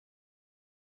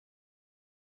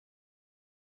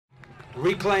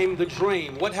Reclaim the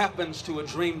dream. What happens to a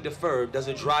dream deferred? Does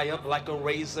it dry up like a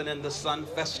raisin in the sun,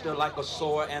 fester like a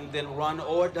sore and then run?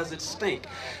 Or does it stink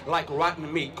like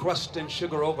rotten meat, crushed in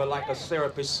sugar over like a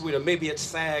syrupy sweet? Or maybe it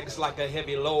sags like a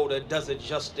heavy load, or does it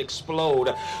just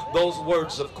explode? Those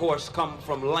words, of course, come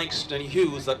from Langston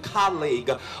Hughes, a colleague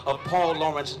of Paul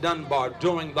Laurence Dunbar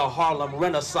during the Harlem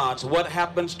Renaissance. What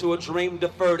happens to a dream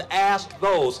deferred? Ask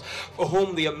those for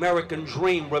whom the American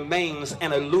dream remains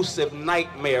an elusive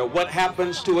nightmare. What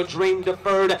happens to a dream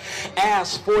deferred?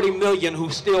 Ask 40 million who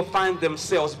still find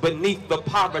themselves beneath the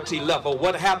poverty level.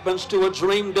 What happens to a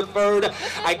dream deferred?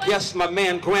 I guess my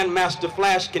man Grandmaster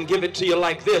Flash can give it to you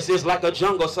like this. It's like a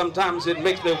jungle. Sometimes it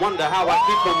makes me wonder how I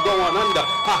keep from going under.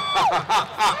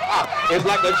 It's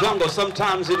like a jungle.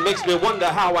 Sometimes it makes me wonder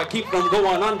how I keep from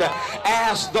going under.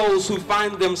 Ask those who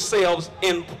find themselves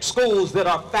in schools that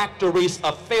are factories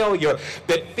of failure,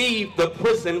 that feed the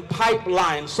prison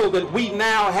pipeline, so that we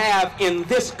now have in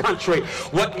this country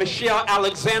what Michelle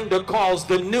Alexander calls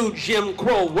the new Jim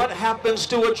Crow. What happens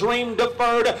to a dream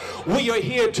deferred? We are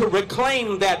here to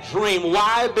reclaim that dream.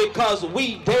 Why? Because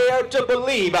we dare to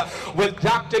believe with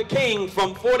Dr. King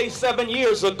from 47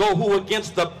 years ago, who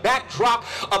against the backdrop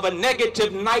of a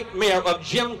negative nightmare of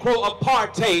Jim Crow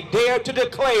apartheid dared to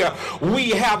declare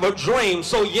we have a dream.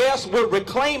 So yes, we're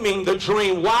reclaiming the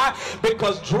dream. Why?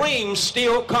 Because dreams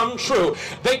still come true.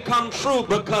 They come true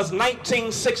because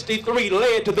 1963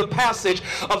 led to the passage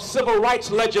of civil rights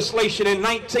legislation in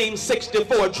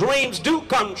 1964. Dreams do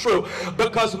come true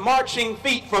because marching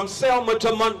feet from Selma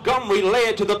to Montgomery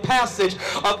led to the passage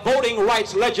of voting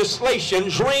rights legislation.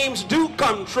 Dreams do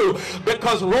come true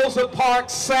because Rosa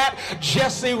Parks sat,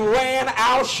 Jesse ran,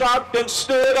 Al Sharpton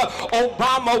stood,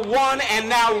 Obama won, and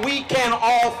now we can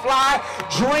all fly.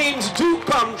 Dreams do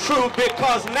come true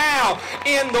because now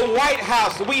in the White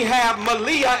House we have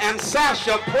Malia and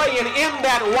Sasha playing in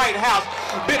that White House,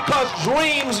 because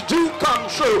dreams do come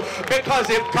true. Because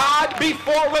if God be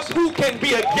for us, who can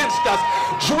be against us?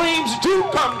 Dreams do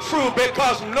come true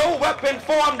because no weapon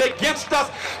formed against us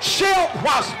shall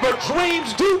prosper.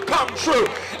 Dreams do come true,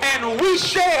 and we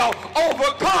shall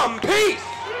overcome. Peace.